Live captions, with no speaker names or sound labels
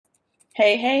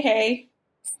Hey, hey, hey.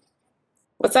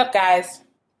 What's up, guys?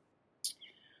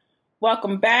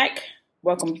 Welcome back.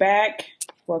 Welcome back.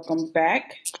 Welcome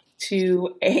back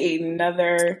to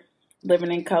another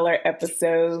Living in Color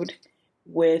episode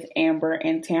with Amber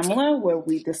and Tamala, where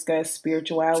we discuss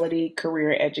spirituality,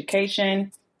 career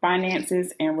education,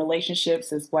 finances, and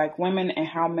relationships as Black women and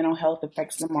how mental health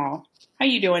affects them all. How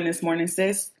you doing this morning,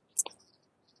 sis?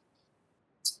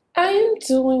 I am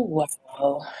doing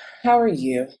well. How are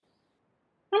you?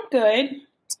 I'm good.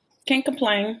 Can't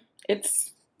complain.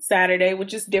 It's Saturday,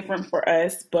 which is different for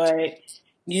us, but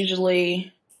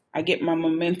usually I get my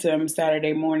momentum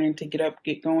Saturday morning to get up,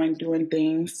 get going, doing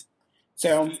things.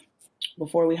 So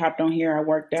before we hopped on here, I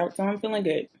worked out, so I'm feeling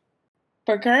good.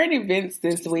 For current events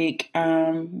this week,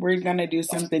 we're gonna do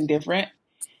something different.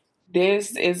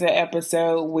 This is an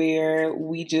episode where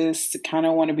we just kind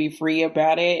of want to be free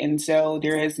about it, and so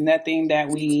there is nothing that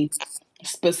we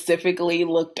specifically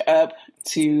looked up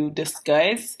to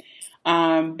discuss.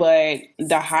 But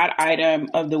the hot item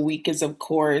of the week is, of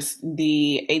course,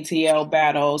 the ATL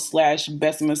battle slash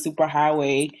Bessemer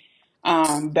Superhighway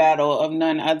battle of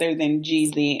none other than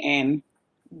Jeezy and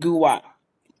Guwap.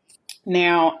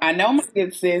 Now, I know my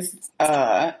good sis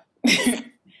bowed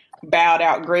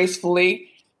out gracefully.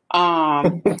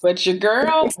 But your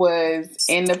girl was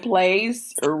in the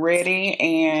place, ready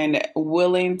and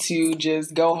willing to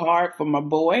just go hard for my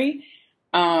boy.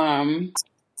 Um,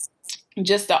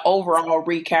 just the overall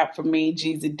recap for me,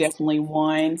 Jeezy definitely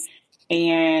won.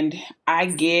 And I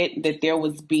get that there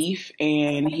was beef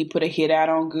and he put a hit out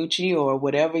on Gucci or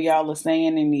whatever y'all are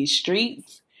saying in these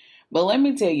streets. But let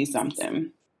me tell you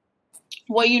something.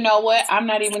 Well, you know what? I'm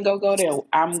not even going to go there.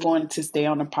 I'm going to stay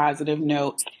on a positive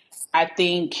note. I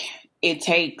think it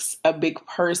takes a big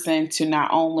person to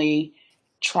not only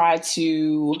try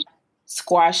to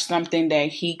squash something that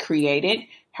he created.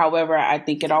 However, I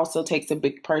think it also takes a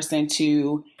big person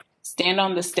to stand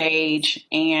on the stage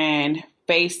and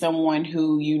face someone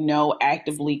who you know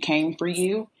actively came for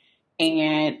you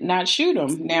and not shoot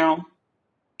him. Now,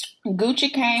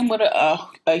 Gucci came with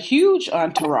a huge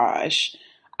entourage.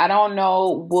 I don't know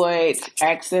what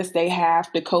access they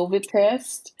have to COVID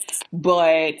test,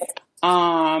 but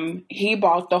he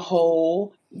bought the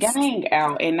whole gang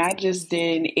out, and I just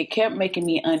didn't. It kept making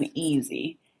me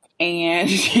uneasy, and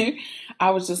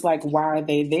I was just like, "Why are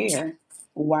they there?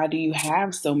 Why do you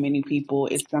have so many people?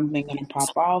 Is something going to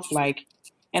pop off?" Like,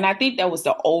 and I think that was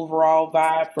the overall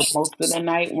vibe for most of the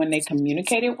night when they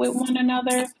communicated with one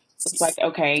another. It's like,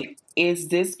 okay, is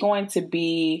this going to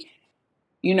be,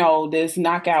 this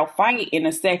knockout fight in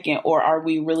a second, or are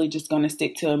we really just going to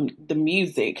stick to the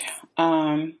music?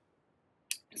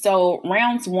 So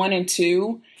rounds one and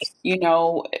two,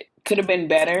 could have been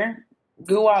better.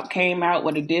 Guwap came out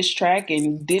with a diss track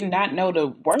and did not know the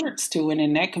words to it,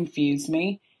 and that confused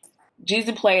me.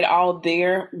 Jeezy played all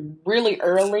there really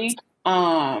early.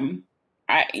 That's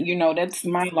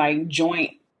my like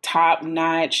joint top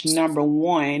notch number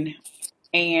one.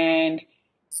 And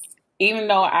even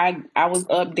though I was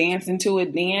up dancing to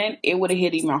it then, it would have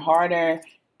hit even harder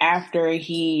after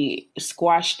he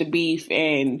squashed the beef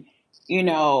and, you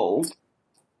know,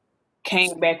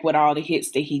 came back with all the hits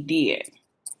that he did.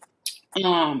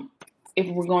 If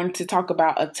we're going to talk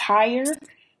about attire,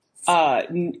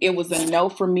 it was a no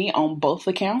for me on both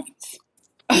accounts.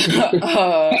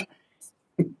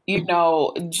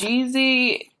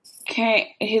 Jeezy can't.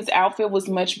 His outfit was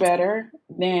much better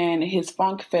than his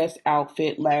Funk Fest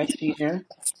outfit last year,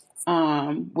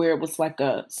 where it was like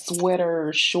a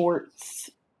sweater shorts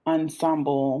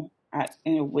ensemble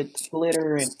and with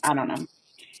glitter and I don't know.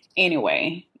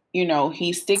 Anyway,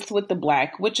 he sticks with the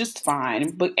black, which is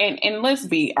fine. But and let's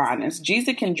be honest,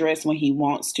 Jeezy can dress when he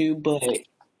wants to, but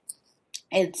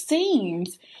it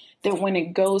seems that when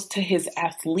it goes to his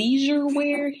athleisure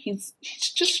wear, he's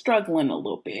just struggling a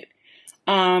little bit.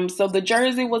 So the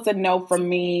jersey was a no for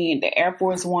me. The Air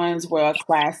Force Ones were a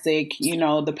classic.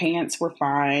 The pants were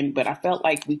fine, but I felt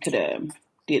like we could have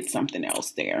did something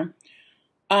else there.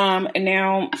 And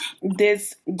now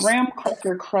this graham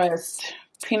cracker crust,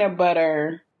 peanut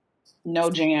butter, no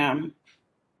jam,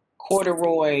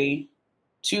 corduroy,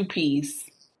 two piece,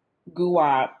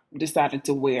 guap decided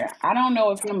to wear. I don't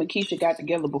know if him and Keisha got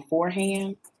together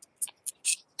beforehand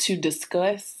to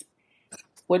discuss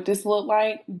what this looked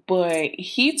like, but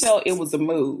he felt it was a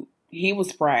mood. He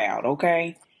was proud,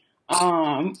 okay?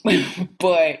 Um,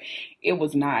 but it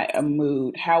was not a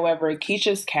mood. However,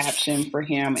 Keisha's caption for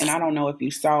him, and I don't know if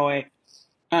you saw it,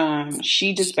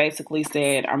 she just basically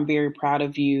said, I'm very proud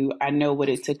of you. I know what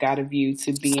it took out of you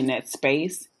to be in that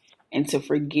space and to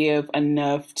forgive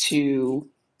enough to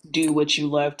do what you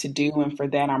love to do. And for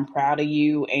that, I'm proud of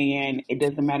you. And it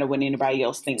doesn't matter what anybody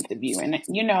else thinks of you. And,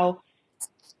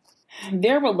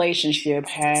 their relationship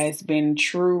has been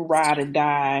true ride or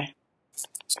die,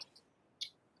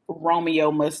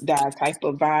 Romeo must die type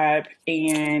of vibe.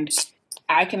 And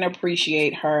I can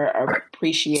appreciate her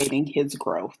appreciating his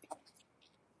growth.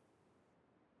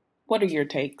 What are your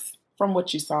takes from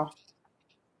what you saw?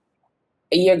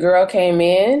 Your girl came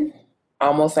in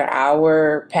almost an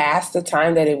hour past the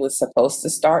time that it was supposed to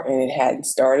start, and it hadn't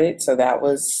started. So that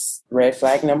was red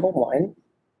flag number one.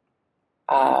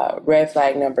 Red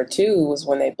flag number two was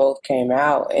when they both came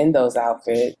out in those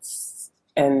outfits.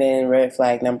 And then red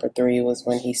flag number three was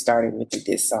when he started with the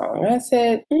diss song. I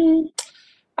said,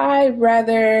 I'd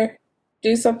rather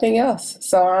do something else.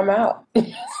 So I'm out.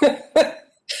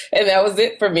 And that was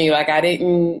it for me. Like I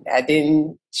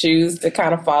didn't choose to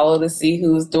kind of follow to see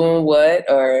who was doing what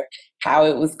or how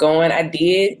it was going. I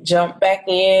did jump back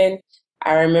in.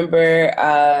 I remember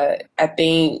I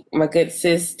think my good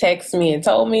sis texted me and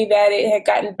told me that it had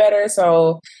gotten better.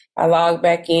 So I logged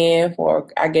back in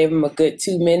I gave him a good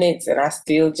 2 minutes, and I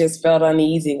still just felt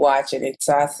uneasy watching it.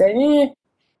 So I said,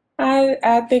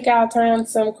 I think I'll turn on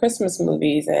some Christmas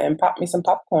movies and pop me some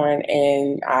popcorn,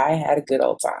 and I had a good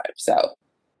old time. So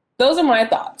those are my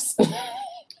thoughts.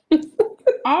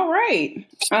 All right.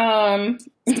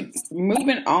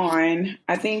 Moving on.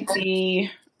 I think the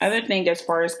other thing as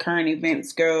far as current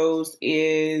events goes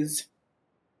is,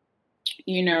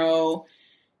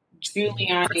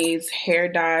 Giuliani's hair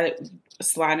dye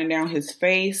sliding down his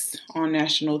face on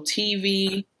national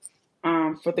TV.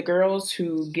 For the girls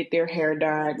who get their hair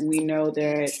dyed, we know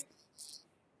that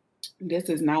this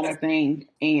is not a thing,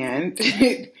 and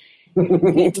he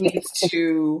needs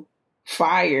to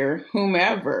fire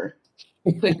whomever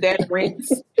put that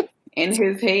rinse in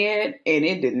his head, and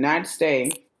it did not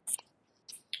stay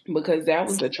because that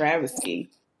was a travesty.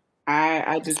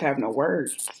 I just have no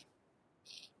words.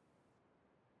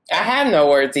 I have no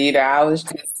words either. I was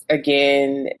just,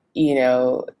 again,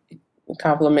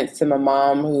 compliments to my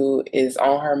mom who is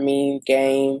on her meme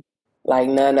game like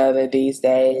none other these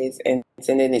days and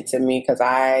sending it to me because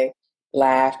I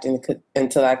laughed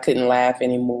until I couldn't laugh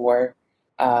anymore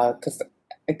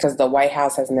because the White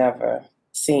House has never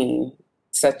seen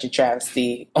such a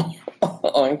travesty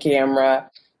on camera.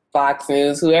 Fox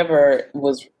News, whoever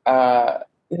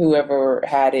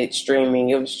had it streaming,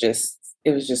 it was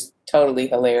just totally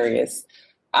hilarious.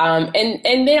 And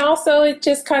then also it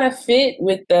just kind of fit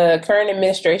with the current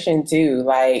administration too.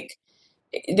 Like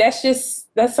that's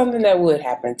something that would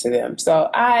happen to them. So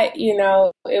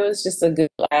it was just a good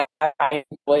laugh. I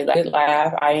enjoyed a good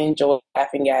laugh. I enjoyed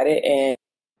laughing at it, and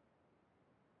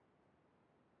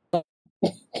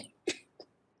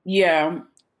Yeah,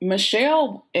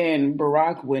 Michelle and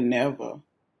Barack would never.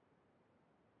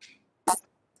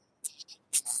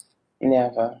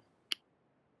 never,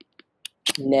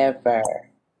 never,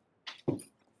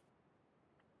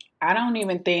 I don't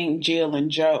even think Jill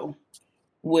and Joe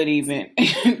would even.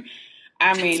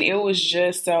 I mean, it was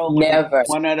just so like never.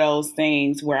 one of those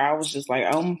things where I was just like,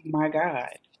 oh my God,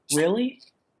 really?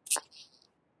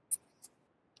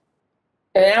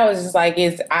 And I was just like,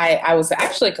 I was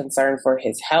actually concerned for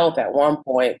his health at one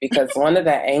point because one of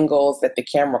the angles that the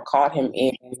camera caught him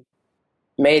in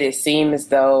made it seem as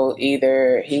though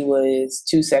either he was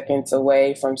 2 seconds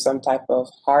away from some type of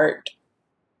heart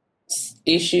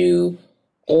issue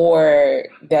or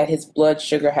that his blood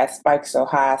sugar had spiked so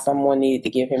high someone needed to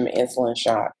give him an insulin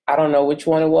shot. I don't know which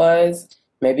one it was.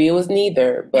 Maybe it was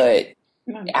neither, but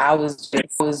No. I was just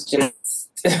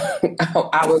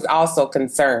I was also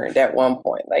concerned at one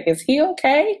point. Like, is he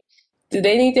okay? Do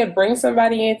they need to bring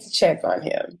somebody in to check on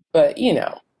him? But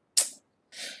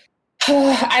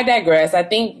I digress. I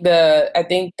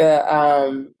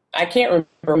can't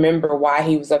remember why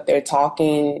he was up there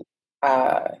talking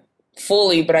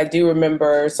fully, but I do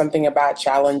remember something about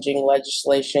challenging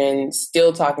legislation,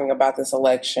 still talking about this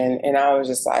election, and I was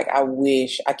just like,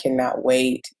 I cannot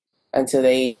wait until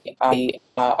they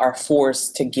are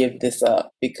forced to give this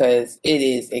up because it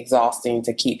is exhausting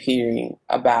to keep hearing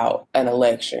about an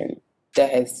election that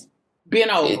has Been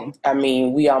over. I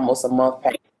mean, we almost a month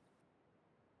past.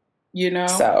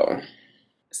 So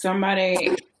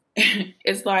Somebody,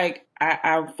 it's like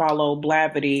I follow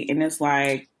Blavity, and it's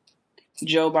like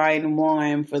Joe Biden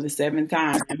won for the seventh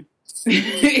time.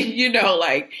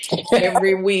 Like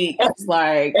every week, it's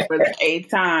like for the eighth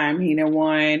time he done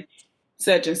won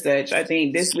such and such. I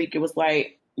think this week it was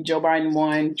like Joe Biden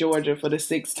won Georgia for the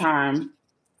sixth time.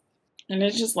 And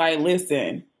it's just like,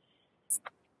 listen,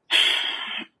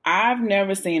 I've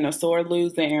never seen a sore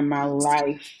loser in my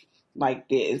life like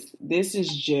this. This is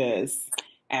just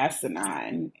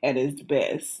asinine at its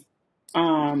best.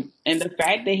 And the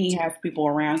fact that he has people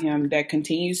around him that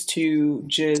continues to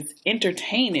just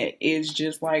entertain it is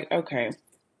just like, okay,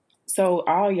 so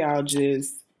all y'all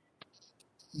just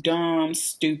dumb,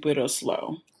 stupid, or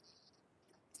slow.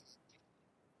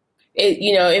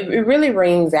 It really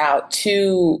rings out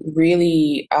two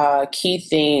really key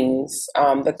things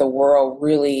that the world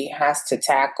really has to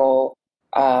tackle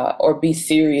or be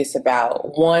serious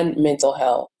about. One, mental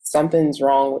health. Something's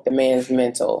wrong with the man's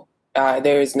mental.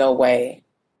 There is no way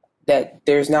that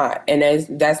there's not. And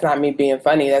that's not me being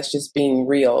funny. That's just being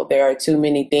real. There are too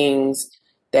many things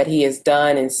that he has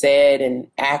done and said and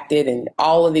acted and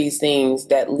all of these things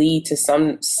that lead to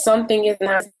something is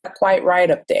not quite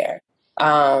right up there.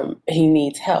 He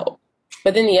needs help.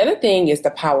 But then the other thing is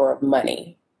the power of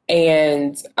money.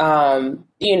 And,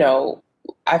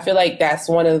 I feel like that's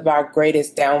one of our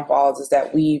greatest downfalls is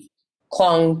that we've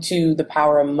clung to the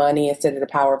power of money instead of the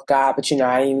power of God. But,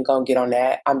 I ain't even going to get on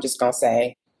that. I'm just going to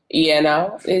say,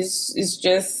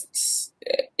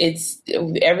 it's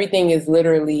everything is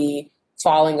literally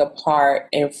falling apart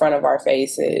in front of our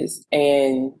faces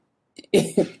and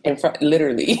in front,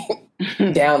 literally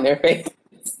down their face.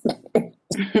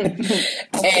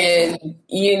 And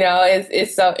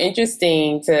it's so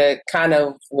interesting to kind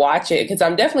of watch it because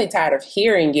I'm definitely tired of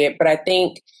hearing it, but I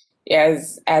think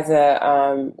as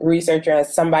a researcher,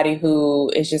 as somebody who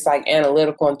is just like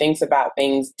analytical and thinks about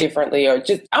things differently, or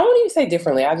just I won't even say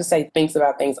differently, I'll just say thinks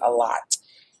about things a lot.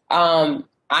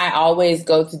 I always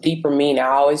go to deeper meaning. I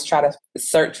always try to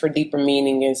search for deeper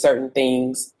meaning in certain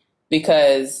things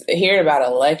because hearing about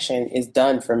election is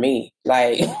done for me.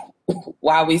 Like,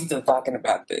 why are we still talking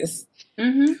about this?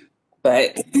 Mm-hmm.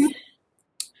 But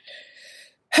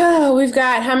we've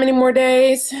got how many more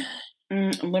days?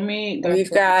 Let me go.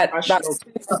 We've got about.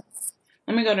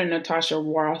 Let me go to Natasha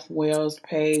Rothwell's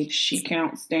page. She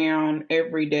counts down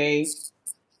every day.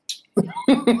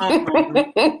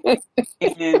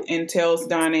 And tells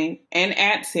Donnie and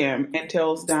asks him and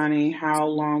tells Donnie how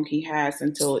long he has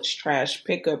until it's trash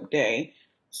pickup day.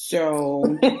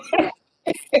 So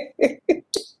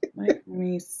let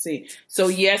me see. So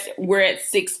yes, we're at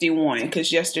 61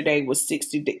 because yesterday was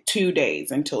 62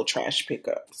 days until trash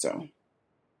pickup. So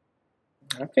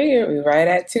I figured we're right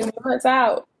at 2 months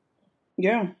out.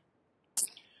 Yeah.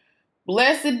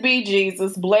 Blessed be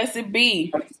Jesus. Blessed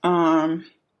be.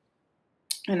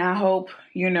 And I hope,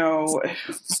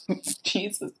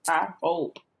 Jesus, I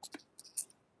hope.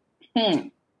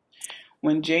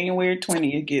 When January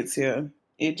 20th gets here,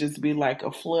 it just be like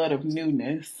a flood of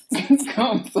newness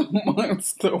comes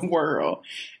amongst the world.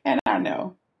 And I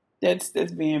know that's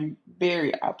being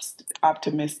very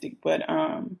optimistic, but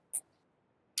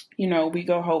we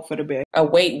go hope for the best. A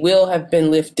weight will have been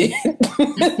lifted.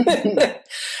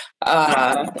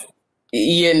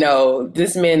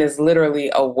 This man is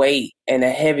literally a weight and a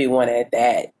heavy one at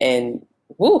that. And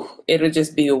it'll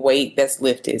just be a weight that's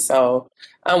lifted. So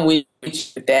I'm with you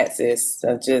with that, sis.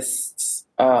 So just,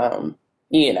 that's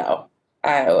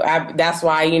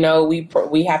why,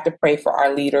 we have to pray for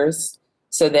our leaders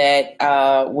so that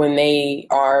when they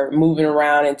are moving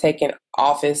around and taking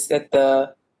office, that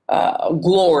the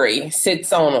glory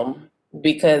sits on them.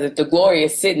 Because if the glory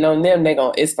is sitting on them,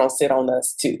 it's gonna sit on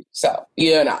us too. So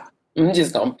I'm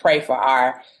just gonna pray for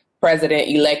our president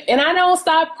elect, and I don't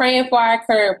stop praying for our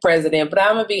current president. But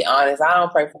I'm gonna be honest, I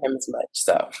don't pray for him as much.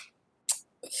 So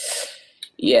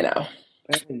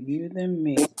better you than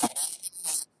me.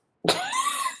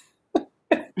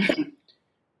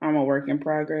 I'm a work in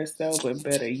progress though, but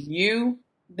better you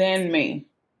than me,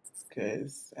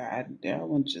 because I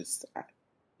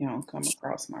don't come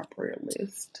across my prayer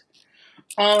list.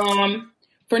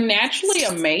 For Naturally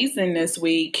Amazing this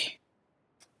week,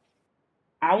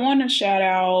 I want to shout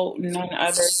out none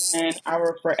other than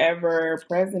our forever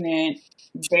president,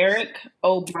 Barack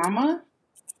Obama,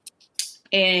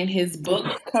 and his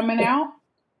book coming out.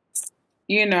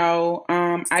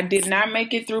 I did not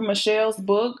make it through Michelle's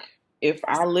book. If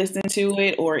I listen to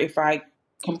it or if I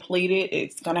complete it,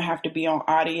 it's going to have to be on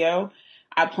audio.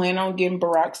 I plan on getting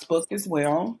Barack's book as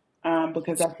well.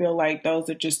 Because I feel like those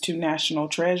are just two national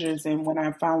treasures. And when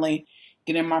I finally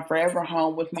get in my forever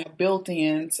home with my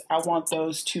built-ins, I want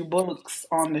those two books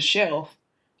on the shelf.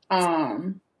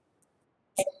 But,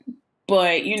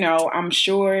 I'm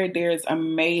sure there's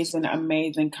amazing,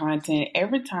 amazing content.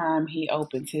 Every time he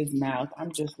opens his mouth,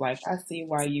 I'm just like, I see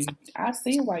why you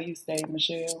stay,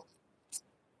 Michelle.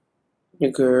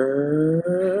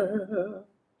 Girl.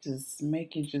 Just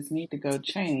make you just need to go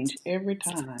change every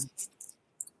time.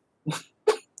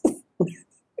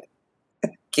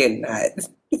 Cannot.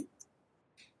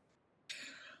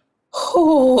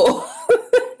 Oh.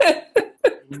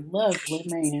 lovely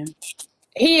man.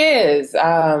 He is.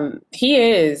 He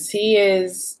is. He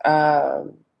is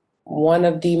one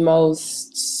of the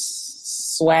most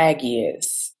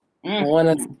swaggiest, one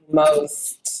of the Mm-hmm.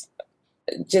 most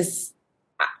just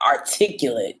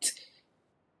articulate.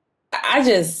 I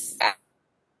just,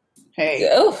 Hey,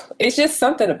 it's just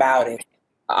something about it.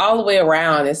 All the way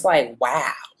around, it's like,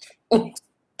 wow.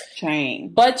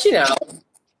 change. But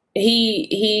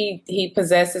he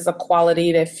possesses a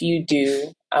quality that few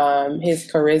do.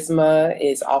 His charisma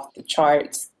is off the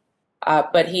charts,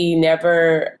 but he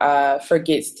never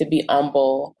forgets to be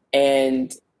humble,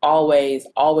 and always,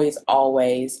 always,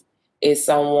 always is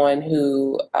someone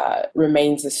who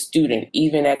remains a student,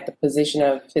 even at the position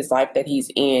of his life that he's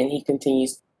in. He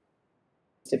continues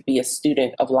to be a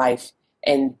student of life,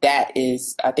 and that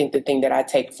is, I think, the thing that I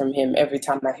take from him every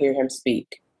time I hear him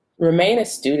speak. Remain a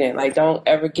student. Like, don't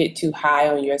ever get too high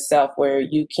on yourself where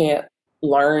you can't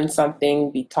learn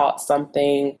something, be taught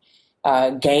something,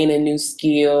 gain a new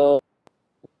skill,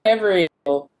 whatever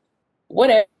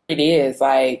it is.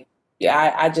 Like,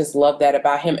 yeah, I just love that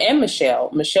about him and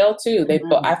Michelle. Michelle too.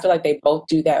 I feel like they both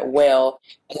do that well.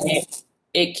 And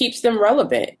it keeps them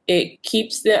relevant. It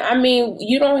keeps them. I mean,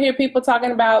 you don't hear people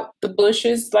talking about the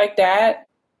Bushes like that,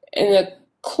 and the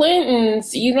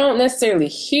Clintons. You don't necessarily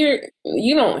hear.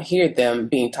 You don't hear them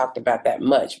being talked about that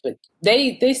much. But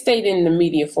they stayed in the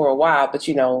media for a while. But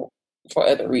for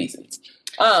other reasons.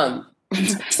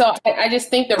 So I just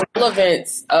think the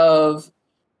relevance of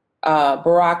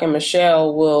Barack and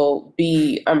Michelle will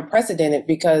be unprecedented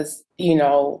because,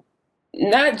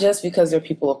 not just because they're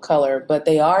people of color, but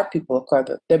they are people of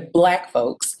color. They're Black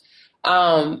folks.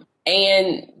 And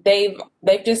they've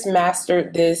just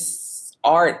mastered this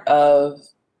art of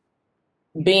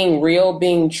being real,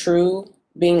 being true,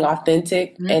 being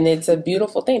authentic. Mm-hmm. And it's a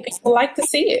beautiful thing. People like to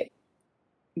see it.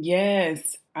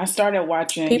 Yes. I started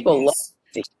watching people love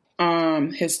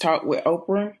his talk with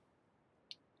Oprah.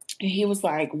 And he was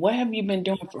like, what have you been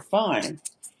doing for fun?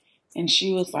 And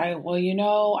she was like,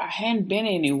 well, I hadn't been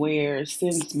anywhere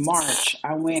since March.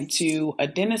 I went to a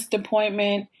dentist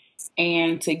appointment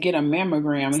and to get a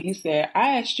mammogram. And he said,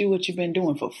 I asked you what you've been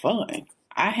doing for fun.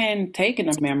 I hadn't taken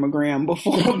a mammogram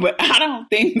before, but I don't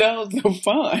think those are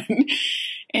fun.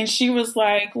 And she was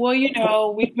like,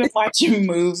 well, we've been watching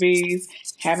movies,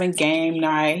 having game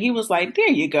night. He was like, there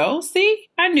you go. See,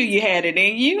 I knew you had it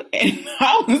in you. And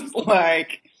I was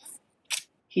like,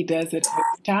 he does it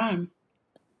every time.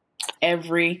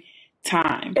 Every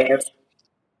time.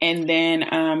 And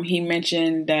then he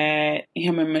mentioned that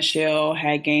him and Michelle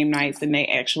had game nights and they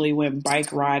actually went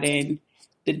bike riding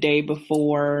the day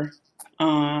before.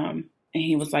 And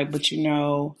he was like, but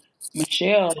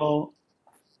Michelle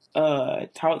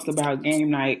talks about game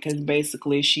night because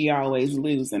basically she always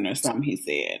losing or something, he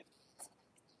said.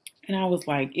 And I was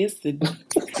like, it's the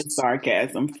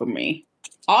sarcasm for me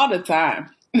all the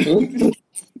time.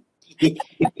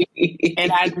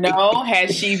 And I know,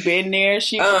 had she been there,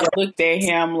 she would have looked at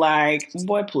him like,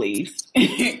 boy, please.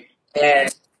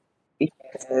 Yes.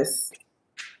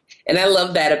 And I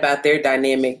love that about their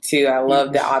dynamic too. I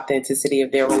love the authenticity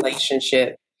of their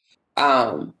relationship.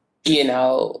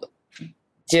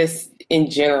 Just in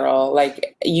general,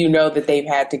 like, that they've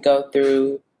had to go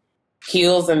through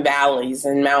hills and valleys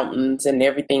and mountains and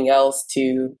everything else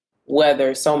to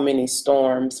weather so many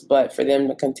storms, but for them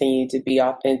to continue to be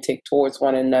authentic towards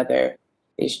one another,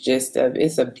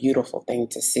 it's a beautiful thing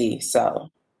to see. So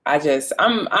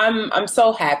I'm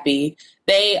so happy.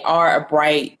 They are a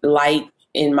bright light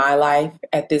in my life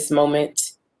at this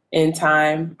moment in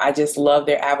time. I just love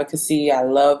their advocacy. I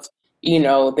love,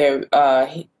 their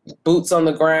boots on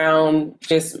the ground,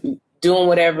 just doing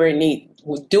whatever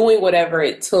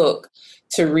it took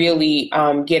to really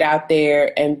get out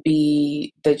there and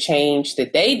be the change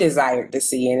that they desired to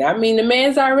see. And I mean, the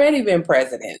man's already been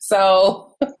president.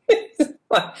 So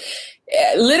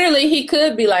literally he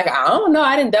could be like, I don't know,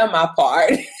 I done done my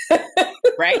part.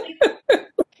 Right?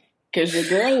 Because your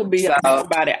girl will be out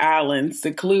by the island,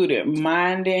 secluded,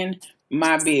 minding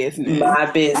my business. My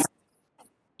business.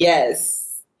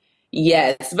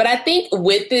 Yes. But I think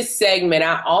with this segment,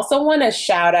 I also want to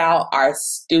shout out our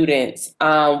students.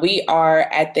 We are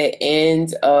at the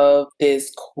end of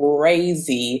this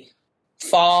crazy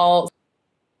fall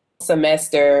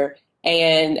semester.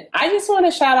 And I just want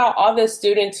to shout out all the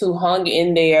students who hung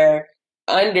in there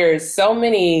under so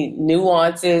many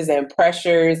nuances and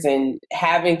pressures and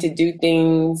having to do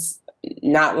things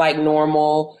not like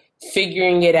normal,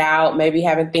 figuring it out, maybe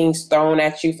having things thrown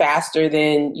at you faster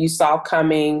than you saw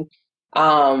coming.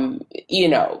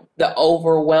 The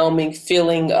overwhelming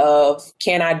feeling of,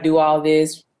 can I do all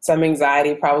this? Some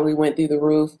anxiety probably went through the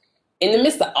roof. in the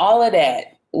midst of all of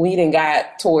that, we done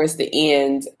got towards the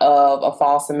end of a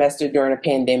fall semester during a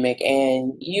pandemic,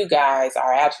 and you guys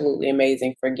are absolutely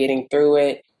amazing for getting through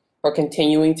it, for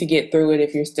continuing to get through it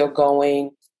if you're still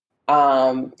going,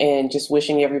 and just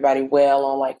wishing everybody well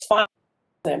on like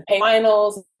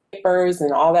finals, papers,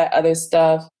 and all that other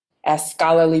stuff. As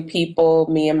scholarly people,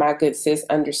 me and my good sis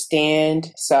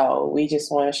understand, so we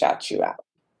just want to shout you out.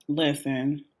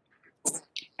 Listen,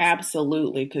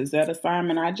 absolutely, because that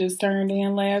assignment I just turned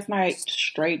in last night,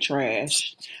 straight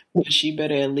trash. But she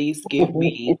better at least give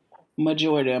me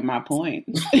majority of my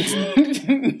points.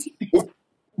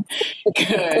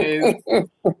 Because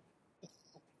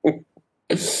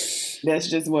that's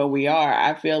just where we are.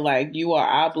 I feel like you are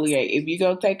obligated. If you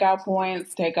go take out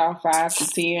points, take out 5 to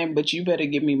 10, but you better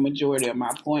give me majority of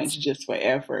my points just for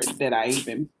effort that I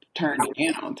even turned it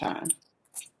in on time.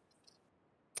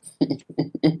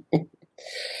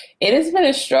 It has been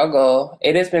a struggle.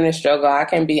 It has been a struggle. I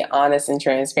can be honest and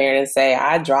transparent and say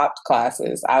I dropped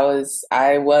classes. I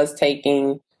was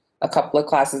taking a couple of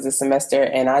classes this semester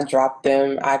and I dropped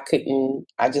them. I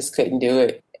just couldn't do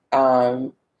it.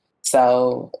 And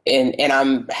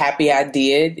I'm happy I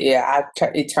did. Yeah,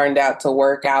 it turned out to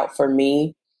work out for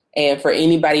me. And for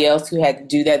anybody else who had to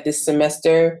do that this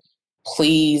semester,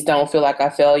 please don't feel like a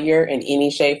failure in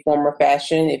any shape, form, or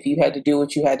fashion. If you had to do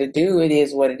what you had to do, it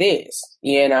is what it is,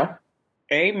 you know?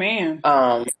 Amen.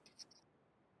 But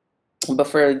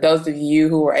for those of you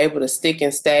who were able to stick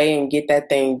and stay and get that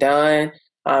thing done,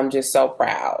 I'm just so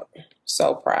proud.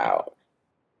 So proud.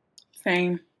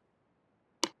 Same.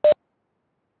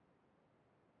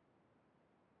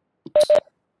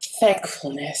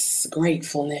 Thankfulness,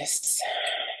 gratefulness.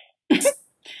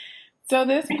 So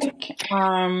this week,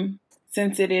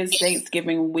 since it is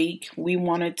Thanksgiving week, we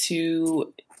wanted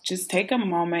to just take a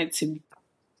moment to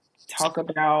talk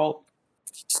about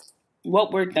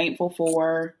what we're thankful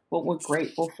for, what we're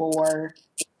grateful for.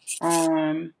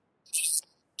 And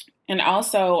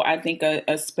also, I think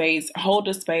hold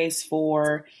a space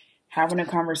for having a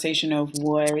conversation of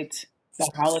what the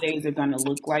holidays are going to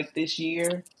look like this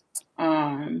year.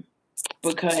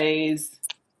 Because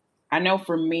I know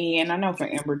for me, and I know for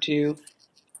Amber too,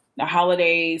 the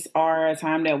holidays are a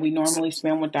time that we normally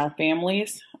spend with our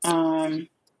families. And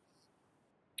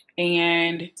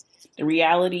the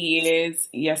reality is,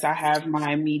 yes, I have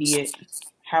my immediate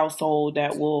household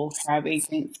that will have a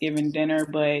Thanksgiving dinner,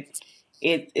 but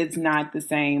it's not the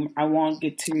same. I won't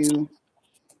get to,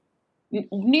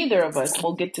 neither of us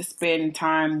will get to spend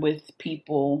time with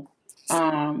people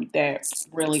that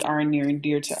really are near and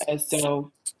dear to us.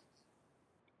 So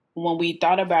when we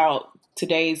thought about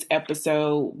today's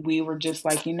episode, we were just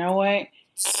like, you know what?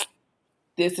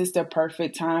 This is the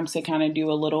perfect time to kind of do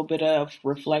a little bit of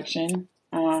reflection,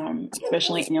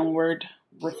 especially inward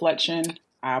reflection.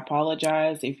 I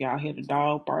apologize if y'all hear the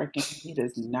dog barking. He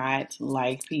does not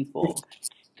like people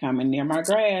coming near my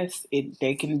grass.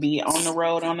 They can be on the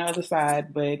road on the other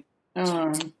side, but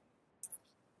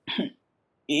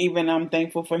even I'm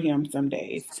thankful for him some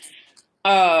days.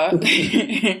 But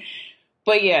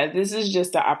yeah, this is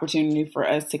just the opportunity for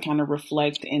us to kind of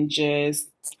reflect and just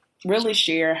really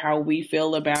share how we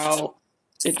feel about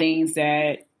the things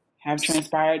that have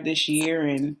transpired this year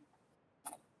and,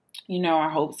 our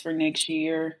hopes for next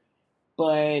year,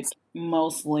 but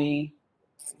mostly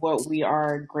what we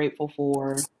are grateful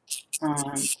for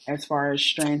as far as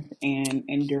strength and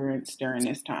endurance during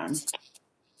this time.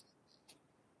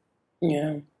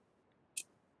 Yeah.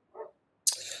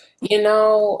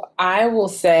 I will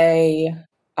say,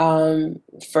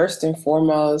 first and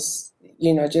foremost,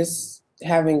 just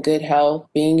having good health,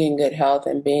 being in good health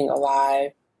and being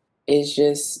alive is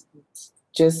just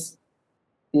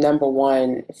number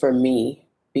one for me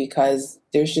because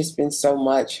there's just been so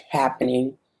much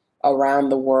happening around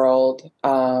the world.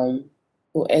 And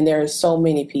there are so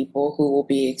many people who will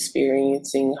be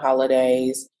experiencing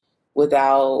holidays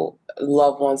without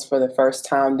loved ones for the first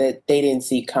time that they didn't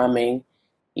see coming,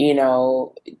 and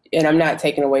I'm not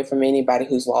taking away from anybody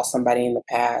who's lost somebody in the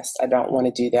past. I don't want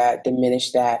to do that,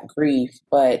 diminish that grief,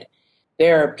 but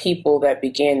there are people that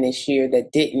began this year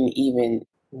that didn't even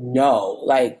know,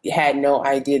 like had no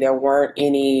idea. There weren't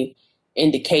any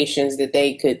indications that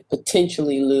they could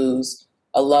potentially lose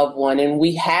a loved one. And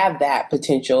we have that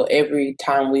potential every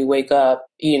time we wake up,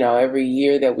 every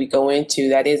year that we go into,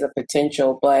 that is a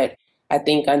potential. But I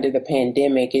think under the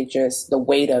pandemic, the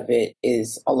weight of it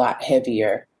is a lot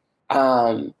heavier.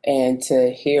 And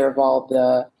to hear of all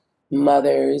the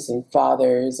mothers and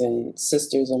fathers and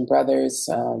sisters and brothers,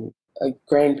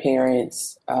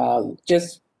 grandparents,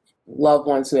 just loved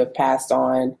ones who have passed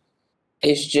on,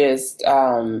 it's just,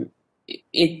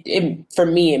 it for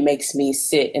me, it makes me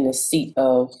sit in a seat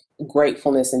of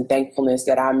gratefulness and thankfulness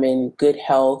that I'm in good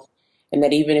health, and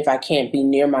that even if I can't be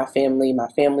near my family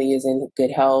is in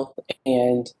good health,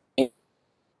 and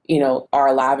are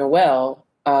alive and well.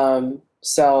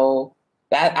 So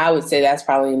that, I would say, that's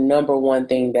probably number one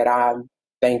thing that I'm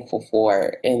thankful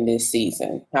for in this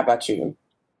season. How about you?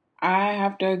 I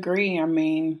have to agree. I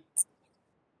mean,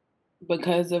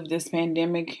 because of this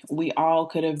pandemic, we all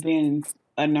could have been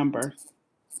a number.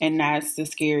 And that's the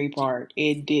scary part.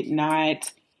 It did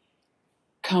not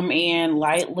come in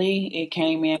lightly. It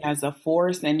came in as a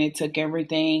force and it took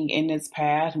everything in its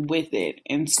path with it.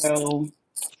 And so,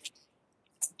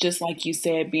 just like you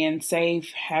said, being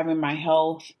safe, having my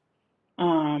health,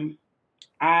 um,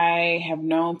 I have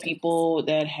known people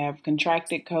that have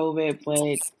contracted COVID,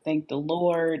 but thank the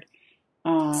Lord,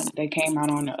 they came out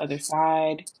on the other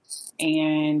side.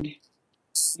 And,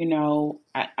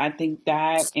 I think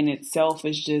that in itself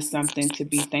is just something to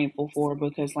be thankful for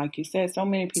because, like you said, so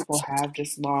many people have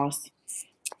just lost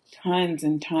tons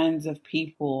and tons of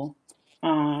people.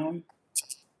 Um,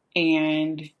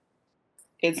 and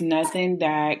it's nothing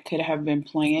that could have been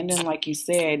planned. And like you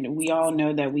said, we all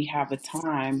know that we have a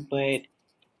time, but,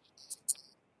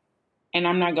 and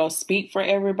I'm not going to speak for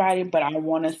everybody, but I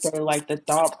want to say, like, the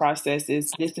thought process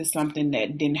is this is something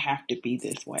that didn't have to be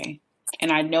this way.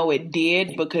 And I know it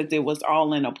did because it was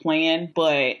all in a plan,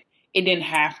 but it didn't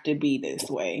have to be this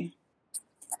way.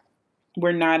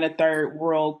 We're not a third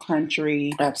world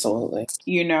country. Absolutely.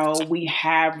 We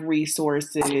have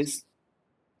resources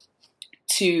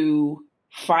to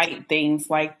fight things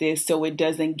like this so it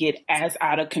doesn't get as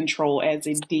out of control as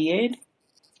it did.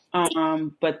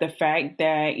 But the fact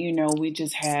that, we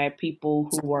just had people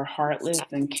who were heartless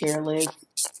and careless,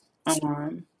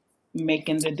 um,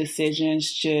 making the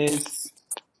decisions, just,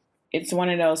 it's one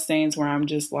of those things where I'm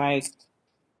just like,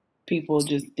 people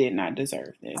just did not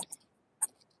deserve this.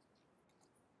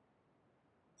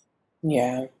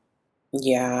 Yeah.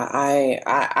 Yeah,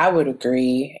 I would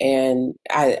agree. And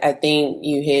I think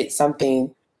you hit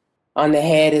something on the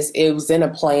head. Is It was in a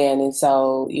plan. And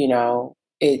so,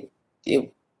 it,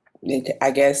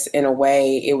 I guess in a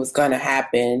way it was going to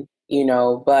happen,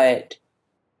 but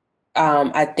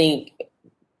I think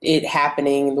it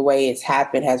happening the way it's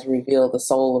happened has revealed the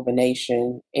soul of a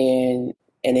nation, and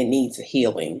it needs a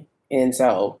healing. And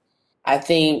so I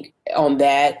think on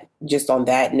that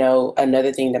note,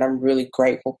 another thing that I'm really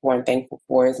grateful for and thankful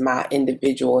for is my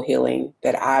individual healing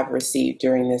that I've received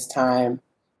during this time,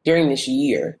 during this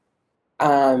year.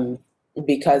 Um,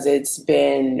 because it's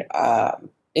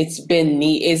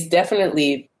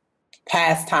definitely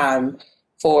past time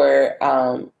for,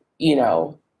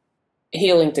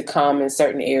 healing to come in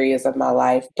certain areas of my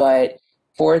life, but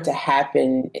for it to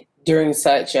happen during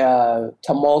such a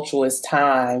tumultuous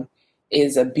time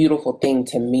is a beautiful thing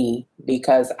to me,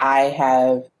 because I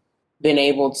have been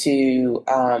able to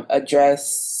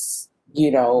address,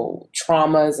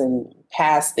 traumas and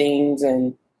past things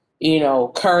and,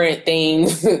 current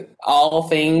things, all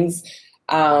things,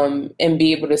 and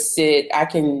be able to I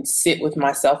can sit with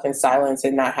myself in silence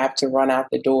and not have to run out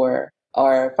the door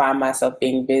or find myself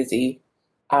being busy.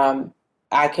 um,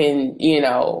 I can,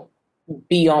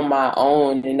 be on my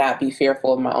own and not be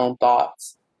fearful of my own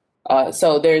thoughts.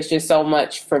 So there's just so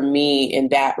much for me in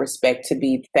that respect to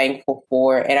be thankful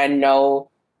for. And I know,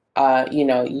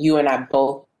 you and I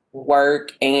both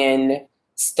work and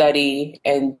study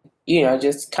and,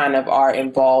 just kind of are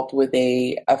involved with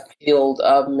a field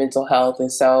of mental health.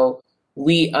 And so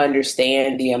we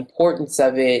understand the importance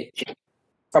of it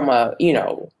from a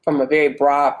very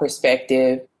broad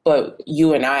perspective, but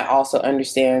you and I also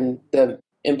understand the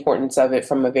importance of it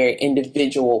from a very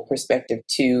individual perspective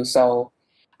too. So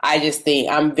I just think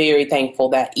I'm very thankful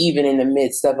that even in the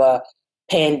midst of a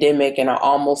pandemic and an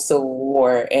almost civil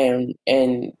war and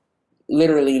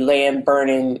literally land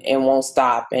burning and won't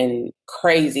stop and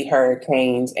crazy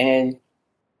hurricanes and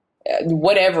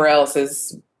whatever else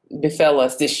has befell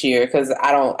us this year, because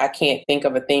I can't think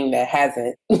of a thing that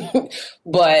hasn't.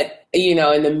 But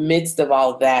in the midst of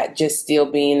all of that, just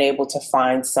still being able to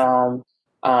find some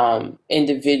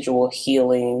individual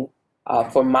healing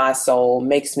for my soul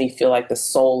makes me feel like the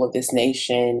soul of this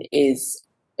nation is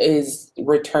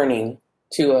returning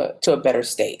to a better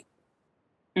state.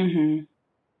 Hmm.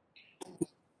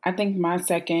 I think my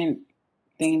second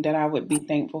thing that I would be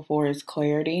thankful for is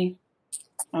clarity.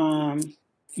 Um,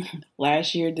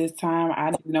 Last year, this time,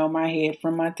 I didn't know my head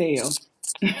from my tail.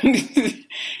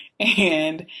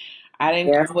 And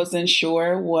Yeah. I wasn't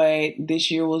sure what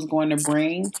this year was going to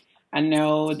bring. I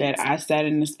know that I sat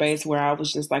in a space where I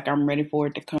was just like, I'm ready for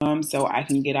it to come so I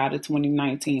can get out of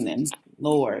 2019 and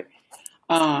Lord.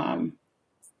 Um,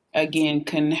 again,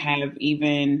 couldn't have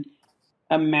even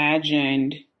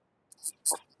imagined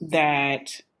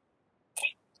that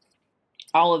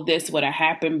all of this would have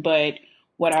happened. But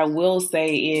what I will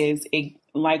say is, it,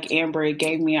 like Amber, it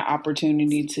gave me an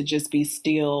opportunity to just be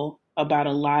still about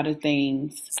a lot of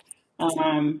things.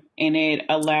 And it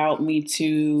allowed me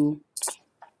to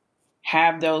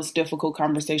have those difficult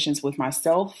conversations with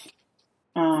myself,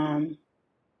 um,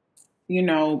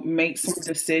 make some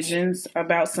decisions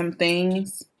about some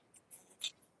things.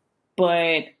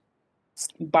 But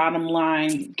bottom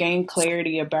line, gain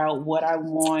clarity about what I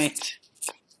want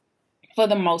for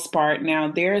the most part. Now,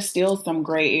 there are still some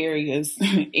gray areas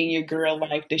in your girl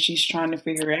life that she's trying to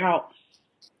figure out.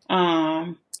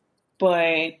 Um,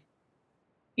 but,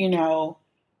 you know,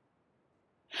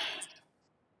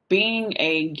 being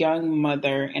a young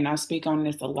mother, and I speak on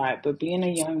this a lot, but being a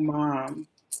young mom,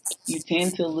 you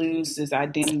tend to lose this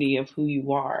identity of who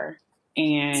you are.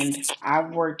 And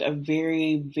I've worked a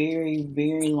very, very,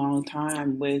 very long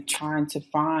time with trying to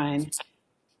find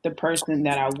the person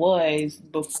that I was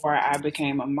before I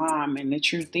became a mom. And the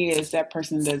truth is, that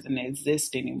person doesn't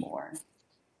exist anymore.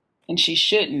 And she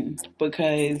shouldn't,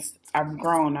 because I've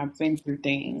grown, I've been through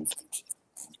things.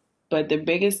 But the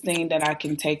biggest thing that I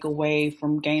can take away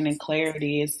from gaining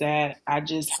clarity is that I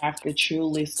just have to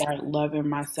truly start loving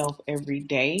myself every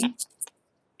day,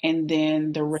 and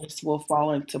then the rest will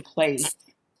fall into place.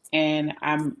 And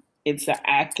it's an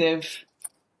active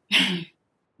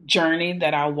journey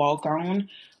that I walk on.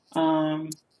 Um,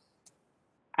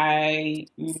 I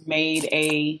made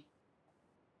a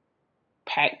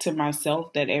pact to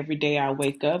myself that every day I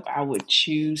wake up, I would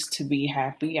choose to be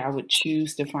happy. I would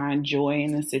choose to find joy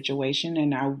in the situation,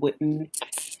 and I wouldn't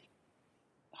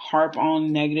harp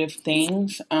on negative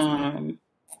things. And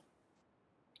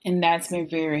that's been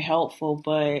very helpful.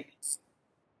 But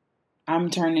I'm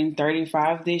turning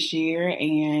 35 this year,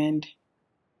 and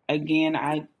again,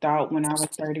 I thought when I was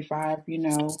 35,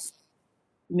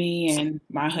 me and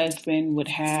my husband would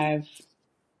have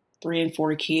 3 and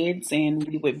 4 kids, and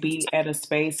we would be at a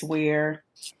space where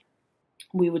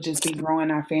we would just be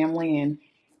growing our family and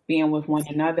being with one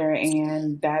another.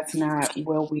 And that's not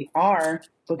where we are,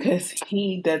 because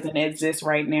he doesn't exist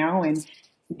right now and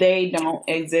they don't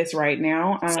exist right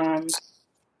now.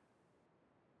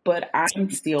 But I'm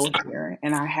still here,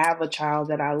 and I have a child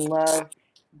that I love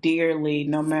dearly.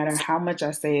 No matter how much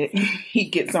I say it, he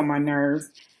gets on my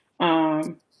nerves.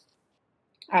 Um,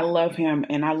 I love him,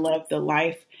 and I love the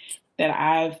life that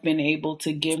I've been able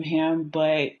to give him.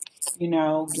 But,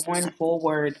 going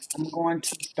forward, I'm going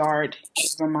to start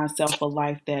giving myself a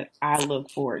life that I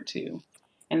look forward to.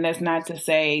 And that's not to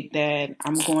say that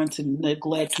I'm going to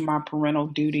neglect my parental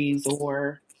duties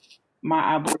or my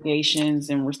obligations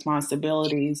and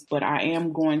responsibilities, but I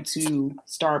am going to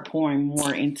start pouring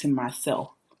more into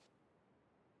myself,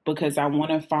 because I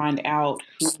want to find out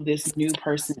who this new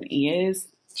person is,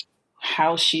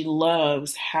 how she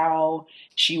loves, how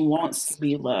she wants to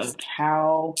be loved,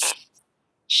 how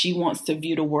she wants to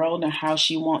view the world, and how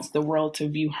she wants the world to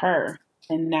view her.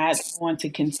 And that's going to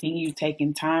continue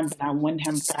taking time, but I wouldn't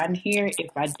have gotten here if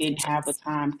I didn't have a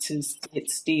time to sit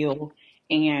still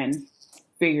and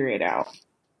figure it out.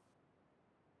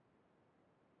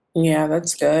 Yeah,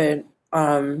 that's good.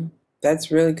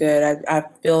 That's really good. I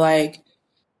feel like,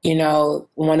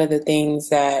 one of the things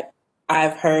that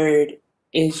I've heard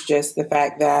is just the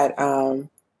fact that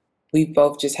we've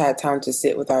both just had time to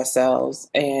sit with ourselves.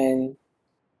 And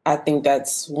I think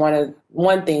that's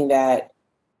one thing that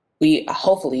we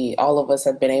hopefully all of us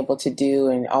have been able to do,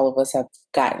 and all of us have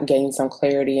gained some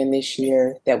clarity in this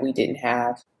year that we didn't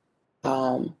have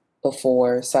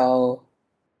before. So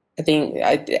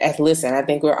listen, I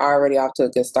think we're already off to a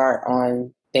good start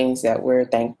on things that we're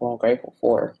thankful and grateful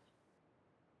for.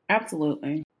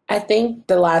 Absolutely. I think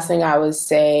the last thing I would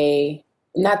say,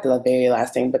 not the very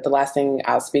last thing, but the last thing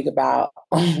I'll speak about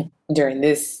during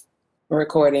this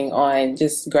recording on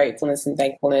just gratefulness and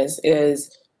thankfulness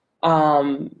is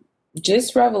um,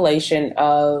 just revelation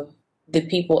of the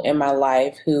people in my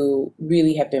life who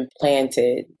really have been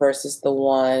planted versus the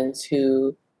ones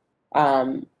who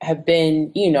have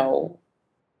been,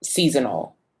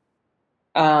 seasonal.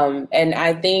 And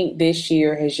I think this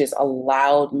year has just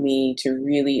allowed me to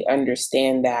really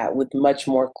understand that with much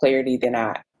more clarity than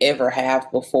I ever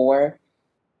have before.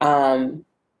 And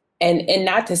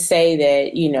not to say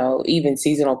that, even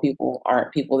seasonal people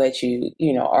aren't people that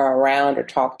are around or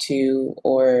talk to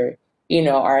or,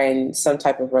 are in some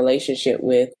type of relationship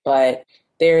with, but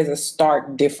there is a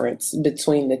stark difference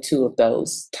between the two of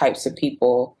those types of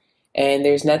people. And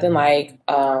there's nothing like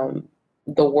the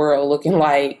world looking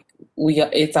like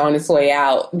it's on its way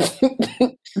out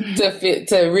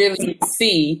to really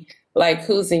see like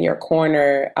who's in your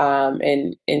corner,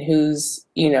 and who's,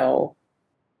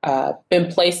 been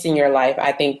placed in your life,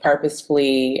 I think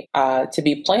purposefully, to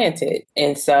be planted.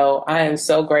 And so I am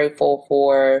so grateful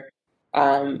for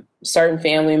certain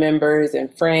family members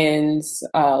and friends,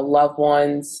 loved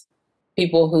ones,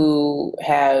 people who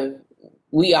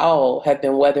we all have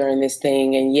been weathering this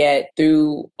thing. And yet,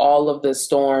 through all of the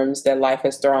storms that life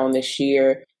has thrown this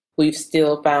year, we've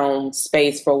still found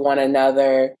space for one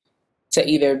another, to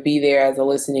either be there as a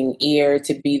listening ear,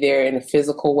 to be there in a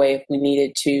physical way if we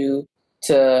needed to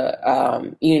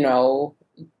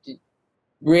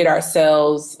rid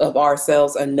ourselves of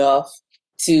ourselves enough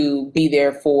to be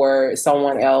there for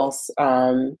someone else.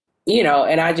 And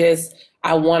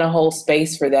I want to hold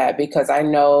space for that, because I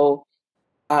know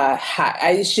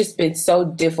it's just been so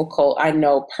difficult. I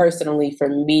know personally for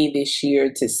me this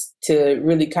year to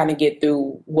really kind of get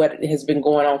through what has been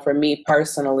going on for me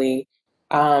personally.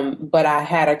 But I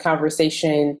had a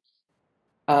conversation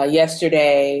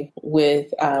yesterday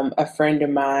with a friend of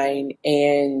mine,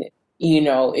 and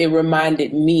it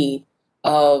reminded me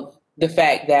of the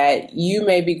fact that you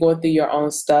may be going through your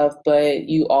own stuff, but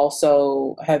you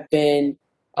also have been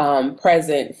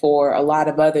present for a lot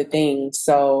of other things.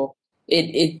 So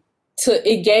it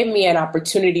gave me an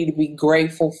opportunity to be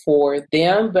grateful for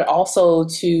them, but also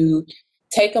to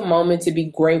take a moment to be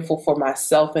grateful for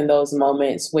myself in those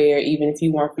moments where even if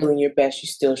you weren't feeling your best, you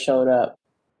still showed up.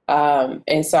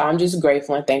 And so I'm just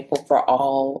grateful and thankful for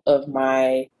all of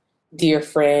my dear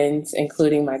friends,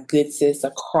 including my good sis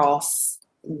across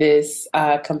this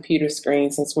computer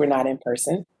screen, since we're not in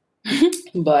person.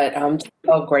 But I'm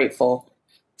so grateful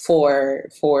for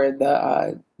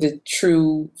the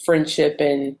true friendship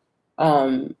and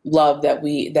love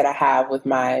that I have with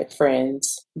my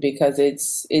friends, because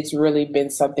it's really been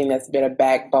something that's been a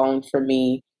backbone for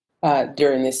me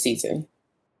during this season.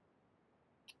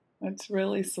 That's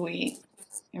really sweet.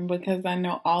 And because I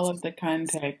know all of the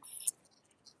context,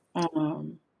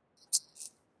 um,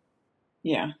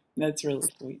 yeah, that's really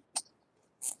sweet.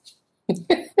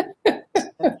 That's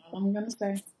all I'm gonna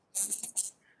say.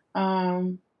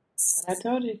 Um, but I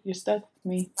told you, you're stuck with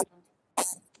me, so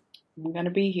I'm gonna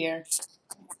be here.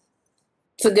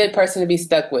 It's a good person to be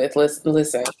stuck with. Let's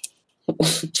listen.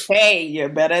 Hey, you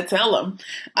better tell them.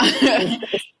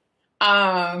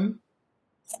 um,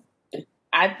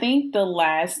 I think the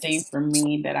last thing for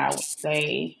me that I would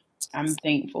say I'm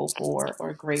thankful for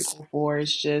or grateful for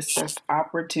is just this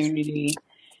opportunity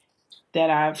that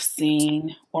I've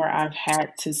seen or I've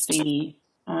had to see,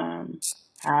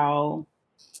 how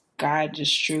God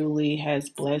just truly has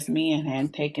blessed me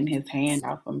and taken his hand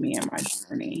off of me in my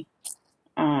journey.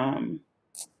 Um,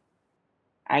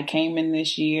 I came in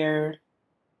this year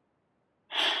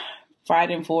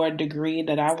fighting for a degree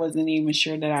that I wasn't even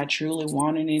sure that I truly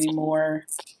wanted anymore.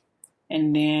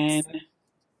 And then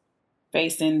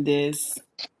facing this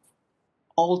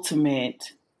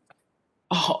ultimate,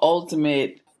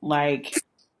 ultimate, like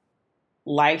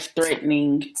life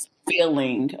threatening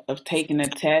feeling of taking a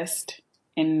test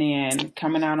and then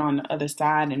coming out on the other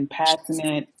side and passing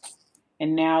it,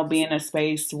 and now being in a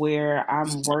space where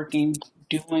I'm working,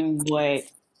 doing what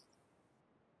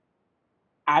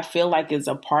I feel like is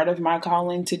a part of my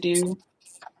calling to do,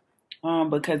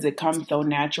 because it comes so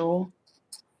natural.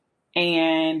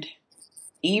 And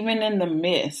even in the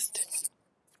midst,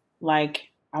 like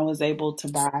I was able to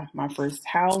buy my first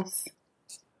house,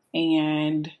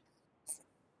 and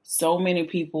so many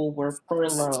people were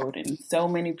furloughed and so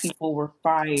many people were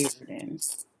fired. And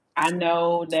I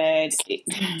know that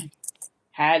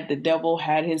had the devil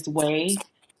had his way,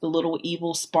 the little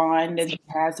evil spawn that he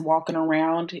has walking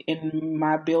around in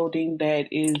my building that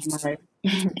is my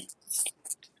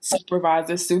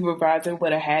supervisor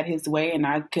would have had his way, and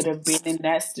I could have been in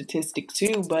that statistic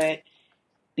too. But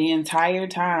the entire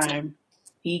time,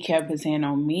 he kept his hand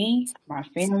on me, my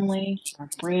family, my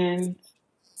friends,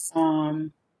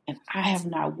 um, and I have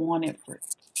not wanted for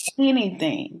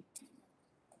anything,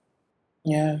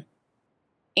 Yeah.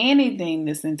 anything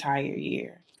this entire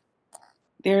year.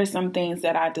 There are some things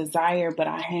that I desire, but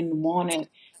I hadn't wanted,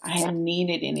 I hadn't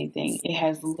needed anything. It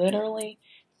has literally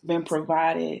been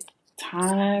provided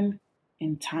time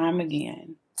and time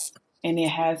again. And it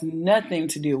has nothing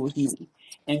to do with me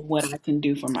and what I can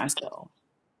do for myself.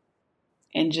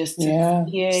 And just to Yeah.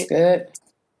 see It's it, good.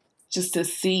 just to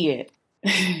see it,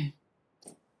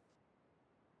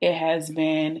 it has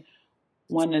been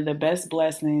one of the best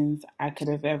blessings I could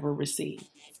have ever received.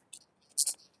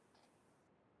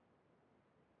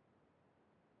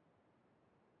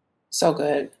 So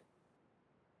good.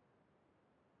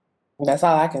 That's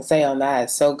all I can say on that.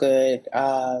 It's so good.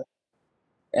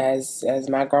 As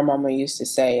my grandmama used to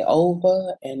say,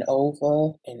 over and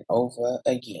over and over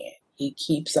again. He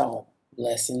keeps on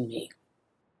blessing me.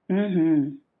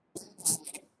 Mm-hmm.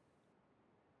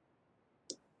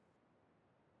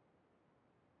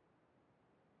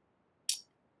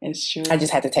 It's true. I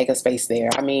just had to take a space there.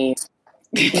 I mean,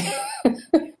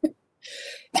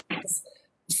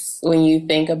 when you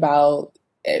think about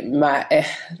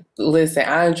listen,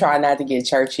 I'm trying not to get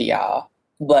churchy, y'all,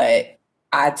 but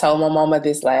I told my mama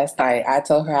this last night. I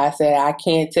told her, I said, I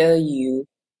can't tell you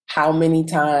how many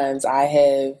times I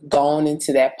have gone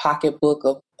into that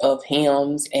pocketbook of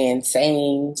hymns and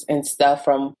sayings and stuff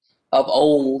from of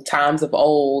old times of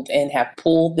old and have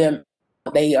pulled them.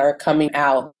 They are coming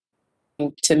out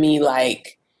to me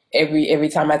like every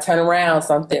time I turn around,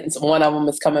 one of them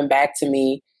is coming back to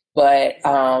me. But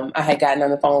I had gotten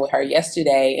on the phone with her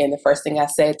yesterday, and the first thing I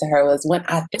said to her was, "When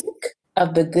I think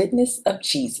of the goodness of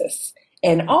Jesus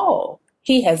and all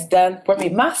He has done for me,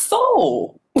 my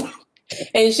soul."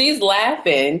 And she's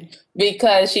laughing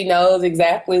because she knows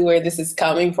exactly where this is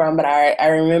coming from. But I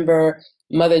remember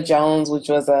Mother Jones, which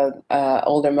was a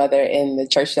older mother in the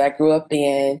church that I grew up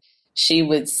in. She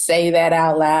would say that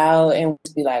out loud and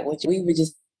be like, "Would we would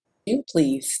just you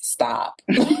please stop?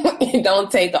 Don't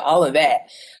take all of that."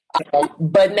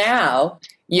 But now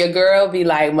your girl be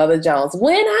like Mother Jones,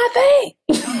 when I think.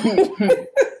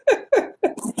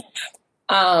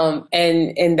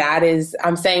 And that is,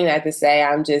 I'm saying that to say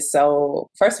I'm just so,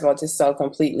 first of all, just so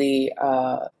completely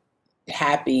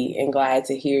happy and glad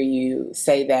to hear you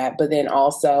say that. But then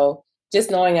also just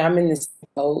knowing I'm in the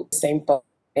same boat,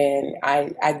 and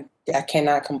I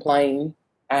cannot complain.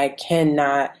 I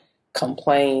cannot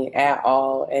complain at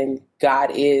all. And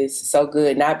God is so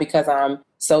good, not because I'm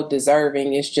so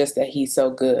deserving. It's just that He's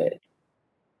so good.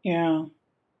 Yeah.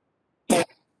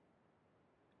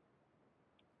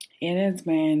 It has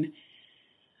been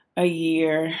a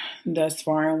year thus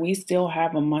far, and we still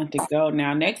have a month to go.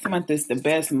 Now, next month is the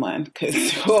best month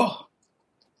because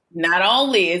not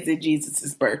only is it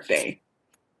Jesus' birthday,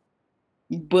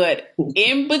 but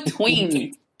in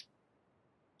between,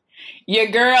 your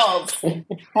girls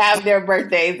have their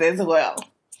birthdays as well.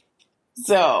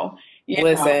 So,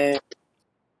 Listen,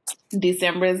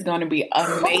 December is going to be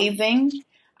amazing.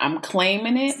 I'm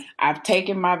claiming it. I've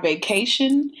taken my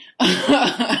vacation.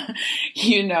 It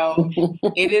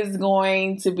is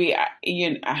going to be,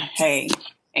 hey,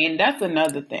 and that's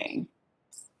another thing.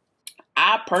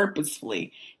 I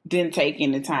purposefully didn't take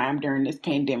any time during this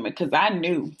pandemic because I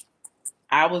knew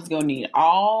I was going to need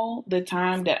all the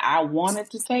time that I wanted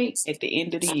to take at the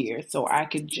end of the year so I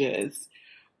could just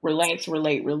relax,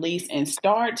 relate, release, and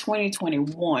start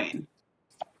 2021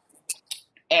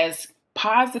 as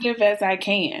positive as I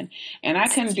can. And I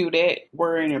couldn't do that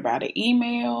worrying about an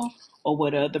email or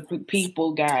what other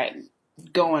people got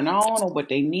going on or what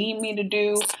they need me to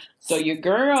do. So your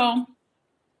girl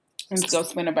is going to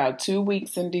spend about 2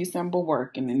 weeks in December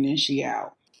working and then she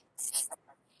out.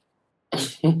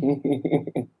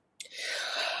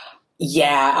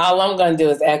 Yeah, all I'm going to do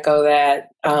is echo that.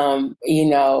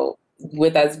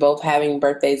 With us both having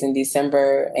birthdays in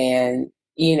December, and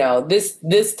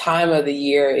this time of the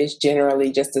year is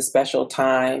generally just a special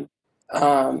time.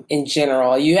 In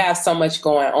general, you have so much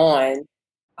going on,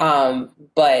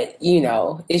 but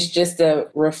it's just a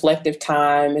reflective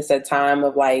time. It's a time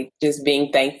of like just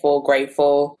being thankful,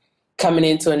 grateful, coming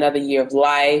into another year of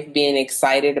life, being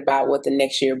excited about what the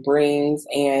next year brings.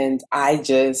 And I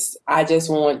just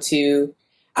want to,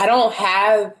 I don't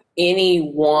have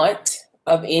any want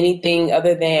of anything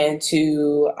other than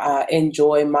to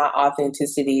enjoy my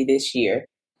authenticity this year.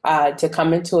 To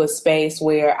come into a space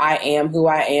where I am who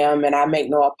I am and I make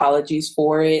no apologies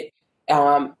for it.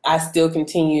 I still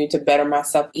continue to better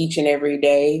myself each and every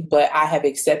day, but I have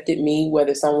accepted me,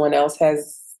 whether someone else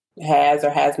has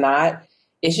or has not.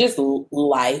 It's just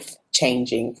life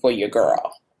changing for your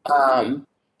girl.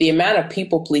 The amount of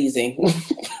people pleasing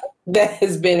that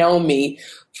has been on me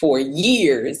for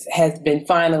years has been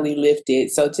finally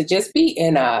lifted. So to just be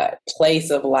in a place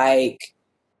of like,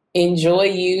 enjoy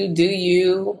you, do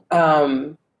you,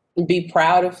 be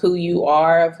proud of who you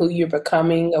are, of who you're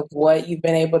becoming, of what you've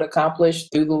been able to accomplish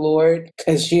through the Lord,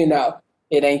 because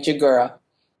it ain't your girl.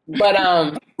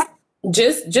 But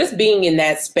just being in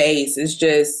that space is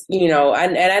just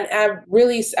I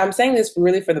really, I'm saying this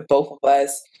really for the both of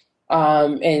us.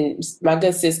 And my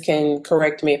good sis can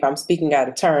correct me if I'm speaking out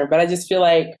of turn, but I just feel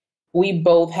like we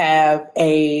both have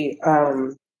the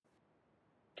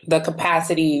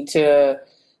capacity to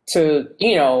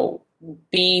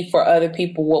be for other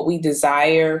people what we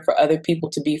desire for other people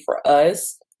to be for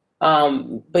us.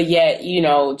 But yet,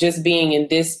 just being in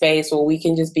this space where we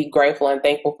can just be grateful and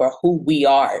thankful for who we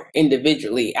are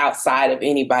individually outside of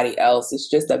anybody else. It's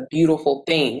just a beautiful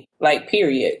thing, like,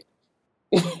 period.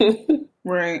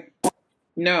 Right.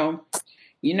 No,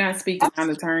 you're not speaking out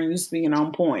of turn, you're speaking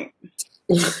on point.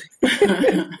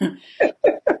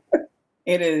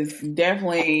 It is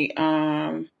definitely,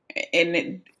 having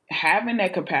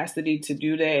that capacity to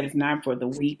do that is not for the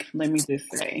weak, let me just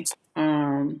say.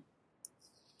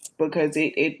 Because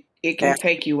it can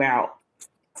take you out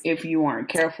if you aren't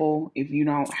careful, if you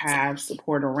don't have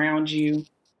support around you.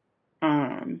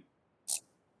 But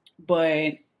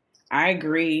I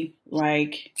agree,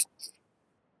 like,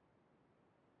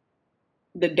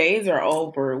 the days are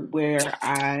over where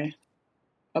I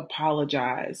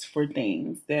apologize for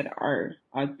things that are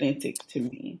authentic to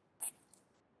me.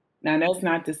 Now, that's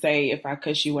not to say if I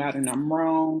cuss you out and I'm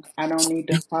wrong, I don't need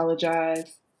to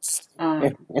apologize.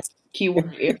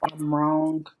 Keyword if I'm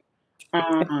wrong.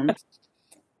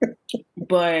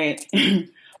 But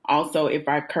also, if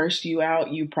I cursed you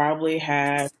out, you probably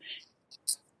have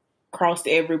crossed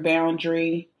every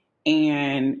boundary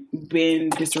and been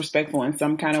disrespectful in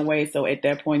some kind of way. So at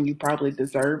that point, you probably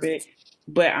deserve it.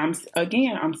 But I'm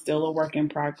still a work in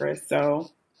progress. So,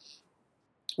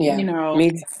 Yeah,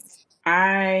 me too.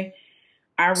 I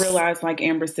realize, like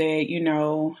Amber said,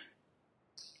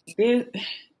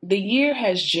 the year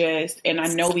has just, and I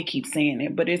know we keep saying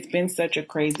it, but it's been such a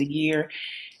crazy year.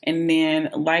 And then,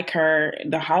 like her,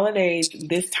 the holidays,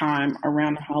 this time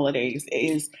around the holidays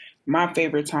is my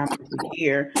favorite time of the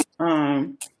year.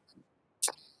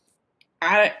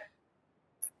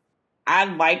 I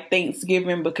like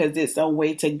Thanksgiving because it's a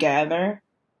way to gather.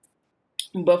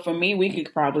 But for me, we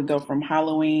could probably go from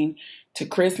Halloween to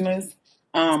Christmas,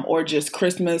 or just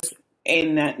Christmas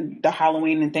and the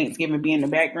Halloween and Thanksgiving be in the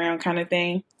background kind of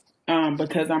thing,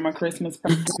 because I'm a Christmas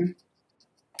person.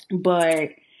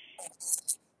 But,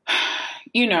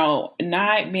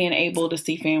 not being able to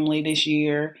see family this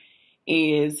year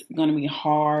is going to be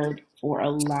hard for a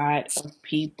lot of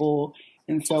people.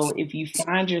 And so if you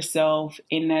find yourself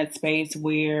in that space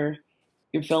where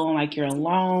you're feeling like you're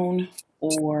alone,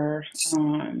 or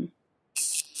you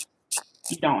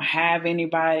don't have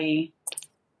anybody,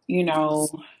 I know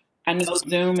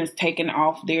Zoom is taking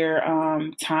off their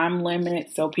time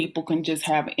limit so people can just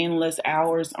have endless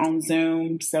hours on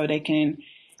Zoom so they can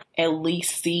at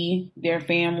least see their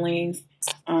families.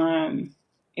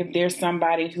 If there's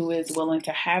somebody who is willing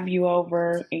to have you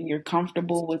over and you're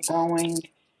comfortable with going,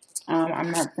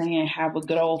 I'm not saying have a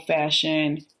good old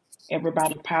fashioned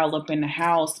everybody pile up in the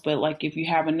house, but like if you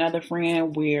have another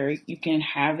friend where you can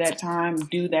have that time,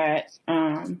 do that.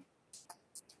 But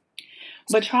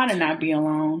try to not be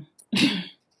alone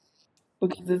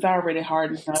because it's already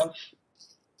hard enough.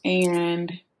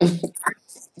 And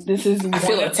this is I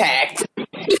feel attacked.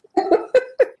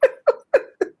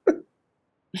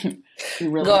 We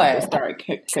really Go have ahead. to start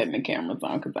cutting the cameras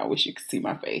on because I wish you could see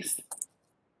my face.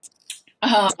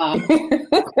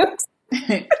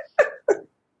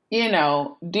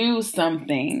 Do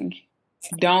something.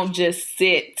 Don't just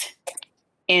sit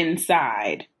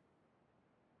inside.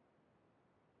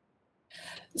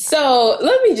 So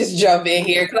let me just jump in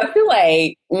here because I feel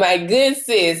like my good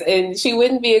sis, and she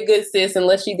wouldn't be a good sis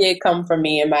unless she did come for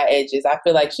me and my edges. I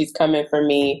feel like she's coming for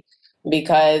me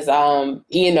because, I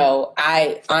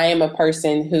am a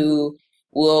person who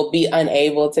will be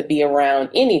unable to be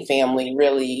around any family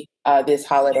really this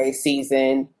holiday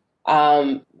season.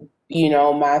 My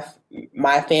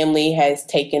family has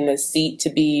taken the seat to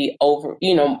be over.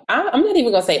 I'm not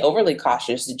even gonna say overly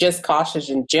cautious, just cautious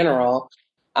in general.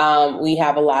 We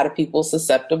have a lot of people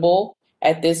susceptible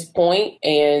at this point,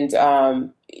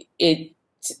 and it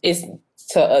is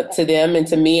to them and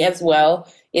to me as well.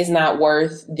 Is not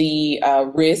worth the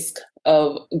risk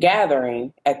of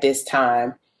gathering at this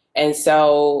time. And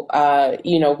so,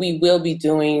 we will be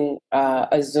doing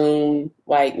a Zoom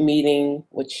like meeting,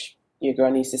 which your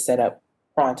girl needs to set up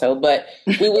pronto. But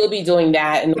we will be doing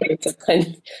that in order to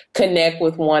connect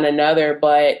with one another.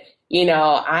 But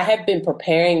I have been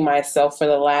preparing myself for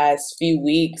the last few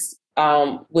weeks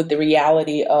with the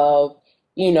reality of,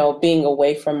 being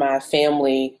away from my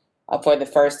family for the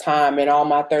first time. In all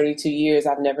my 32 years,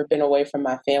 I've never been away from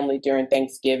my family during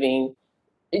Thanksgiving.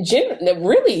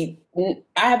 Really,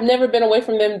 I have never been away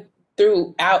from them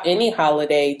throughout any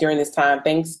holiday during this time.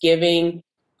 Thanksgiving,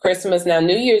 Christmas. Now,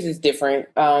 New Year's is different.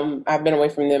 I've been away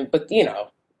from them, but,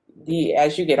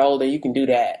 as you get older, you can do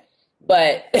that.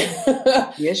 But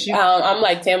yes, I'm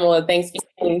like Tamala.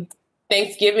 Thanksgiving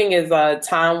is a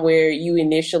time where you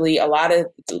initially, a lot of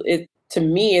it to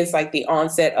me is like the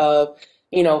onset of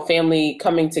family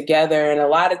coming together. And a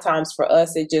lot of times for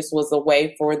us, it just was a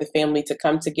way for the family to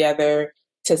come together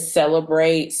to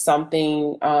celebrate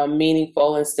something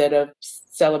meaningful instead of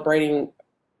celebrating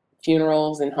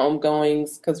funerals and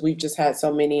homegoings because we've just had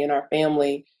so many in our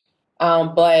family.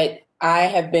 But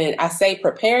I say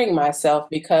preparing myself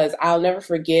because I'll never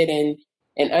forget in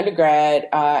undergrad,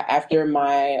 after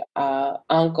my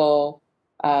uncle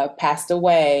passed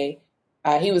away.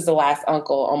 He was the last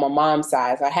uncle on my mom's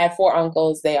side. So I had four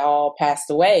uncles, they all passed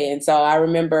away. And so I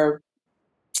remember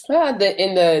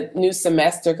in the new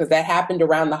semester, because that happened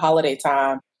around the holiday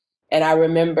time. And I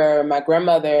remember my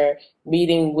grandmother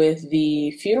meeting with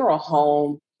the funeral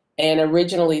home. And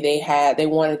originally they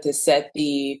wanted to set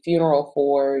the funeral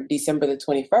for December the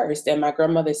 21st. And my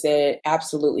grandmother said,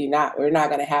 absolutely not. We're not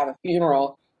going to have a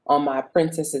funeral on my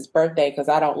princess's birthday because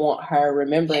I don't want her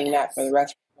remembering that for the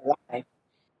rest of her life.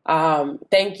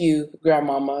 Thank you,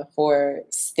 Grandmama, for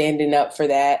standing up for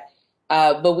that.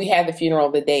 But we had the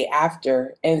funeral the day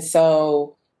after. And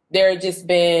so there had just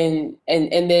been,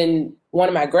 and then one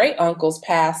of my great uncles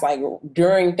passed like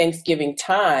during Thanksgiving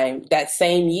time that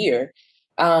same year.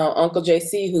 Uncle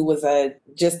JC, who was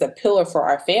just a pillar for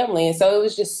our family. And so it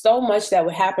was just so much that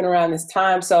would happen around this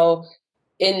time. So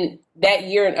in that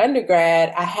year in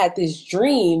undergrad, I had this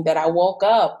dream that I woke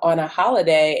up on a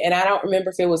holiday, and I don't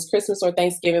remember if it was Christmas or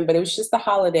Thanksgiving, but it was just a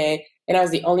holiday, and I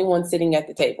was the only one sitting at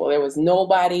the table. There was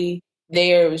nobody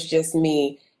there, it was just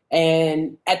me.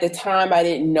 And at the time, I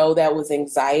didn't know that was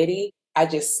anxiety. I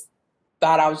just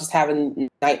thought I was just having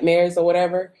nightmares or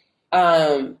whatever.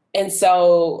 And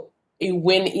so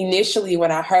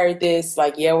when I heard this,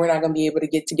 like, yeah, we're not going to be able to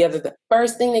get together, the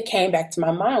first thing that came back to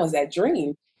my mind was that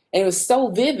dream. And it was so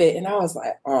vivid. And I was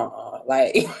like,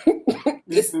 like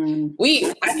this,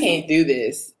 Mm-hmm. I can't do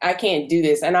this. I can't do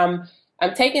this. And I'm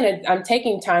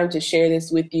taking time to share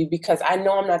this with you because I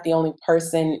know I'm not the only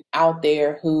person out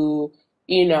there who,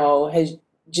 has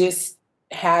just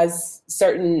has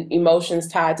certain emotions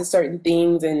tied to certain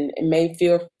things and may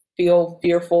feel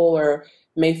fearful or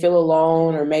may feel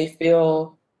alone or may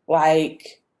feel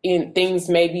like things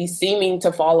may be seeming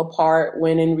to fall apart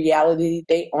when in reality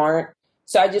they aren't.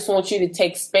 So I just want you to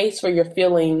take space for your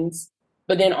feelings,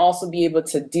 but then also be able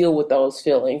to deal with those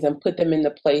feelings and put them in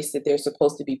the place that they're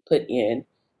supposed to be put in.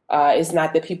 It's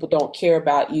not that people don't care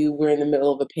about you. We're in the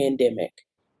middle of a pandemic.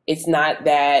 It's not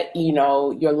that,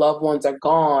 your loved ones are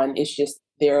gone. It's just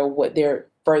they're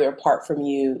further apart from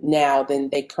you now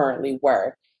than they currently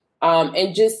were.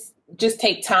 And just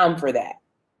take time for that.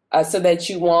 So that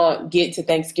you won't get to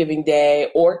Thanksgiving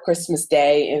Day or Christmas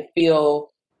Day and feel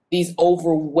these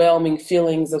overwhelming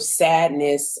feelings of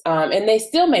sadness. And they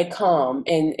still may come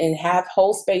and have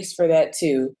whole space for that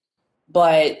too.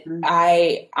 But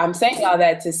I'm saying all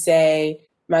that to say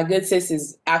my good sis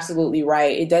is absolutely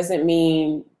right. It doesn't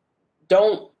mean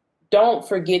don't don't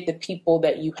forget the people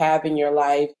that you have in your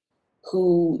life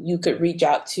who you could reach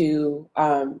out to,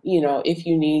 if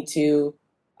you need to,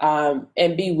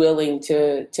 and be willing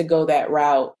to go that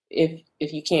route if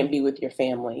you can't be with your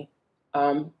family.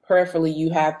 Prayerfully,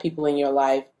 you have people in your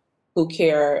life who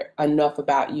care enough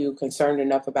about you, concerned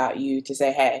enough about you to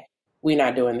say, "Hey, we're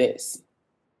not doing this,"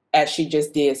 as she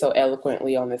just did so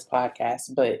eloquently on this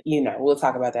podcast. But we'll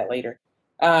talk about that later.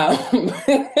 Um,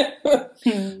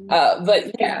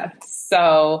 but yeah,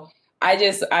 so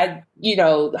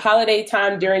holiday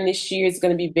time during this year is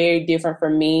going to be very different for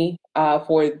me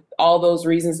for all those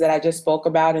reasons that I just spoke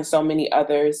about and so many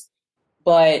others.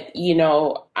 But,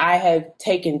 I have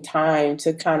taken time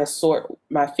to kind of sort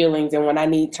my feelings. And when I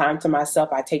need time to myself,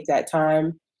 I take that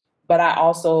time. But I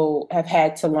also have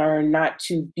had to learn not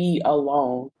to be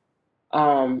alone.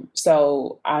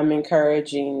 So I'm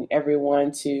encouraging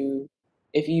everyone to,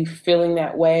 if you're feeling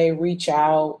that way, reach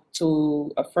out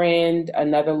to a friend,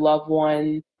 another loved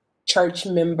one, church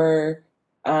member.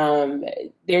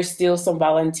 There's still some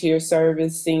volunteer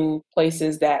servicing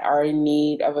places that are in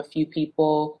need of a few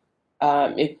people.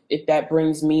 If that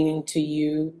brings meaning to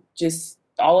you, just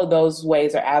all of those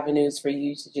ways are avenues for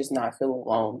you to just not feel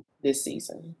alone this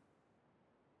season.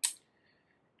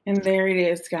 And there it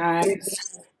is,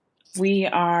 guys. We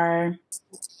are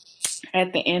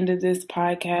at the end of this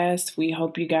podcast. We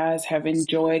hope you guys have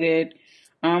enjoyed it.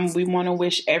 We want to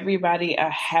wish everybody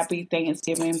a happy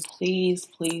Thanksgiving. Please,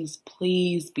 please,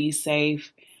 please be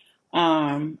safe.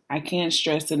 I can't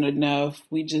stress it enough.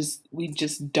 We just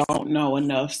don't know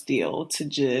enough still to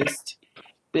just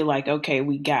be like, okay,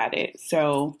 we got it.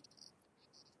 So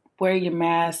wear your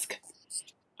mask,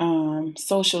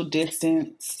 social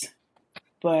distance,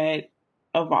 but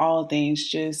of all things,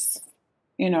 just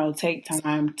take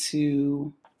time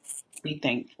to be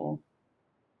thankful.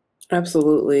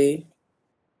 Absolutely.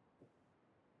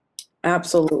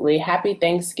 Absolutely. Happy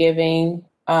Thanksgiving.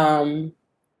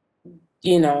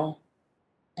 You know,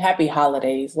 happy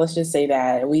holidays. Let's just say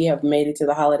that we have made it to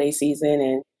the holiday season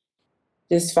and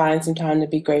just find some time to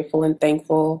be grateful and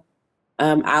thankful.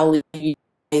 I'll leave you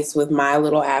guys with my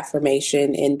little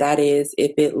affirmation, and that is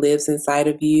if it lives inside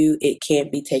of you, it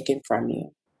can't be taken from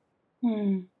you.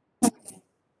 Hmm,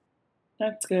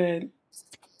 that's good.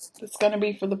 It's gonna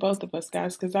be for the both of us,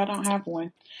 guys, because I don't have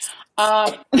one.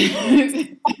 Um,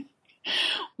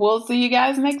 we'll see you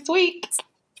guys next week.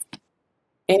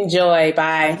 Enjoy.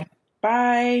 Bye.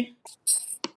 Bye.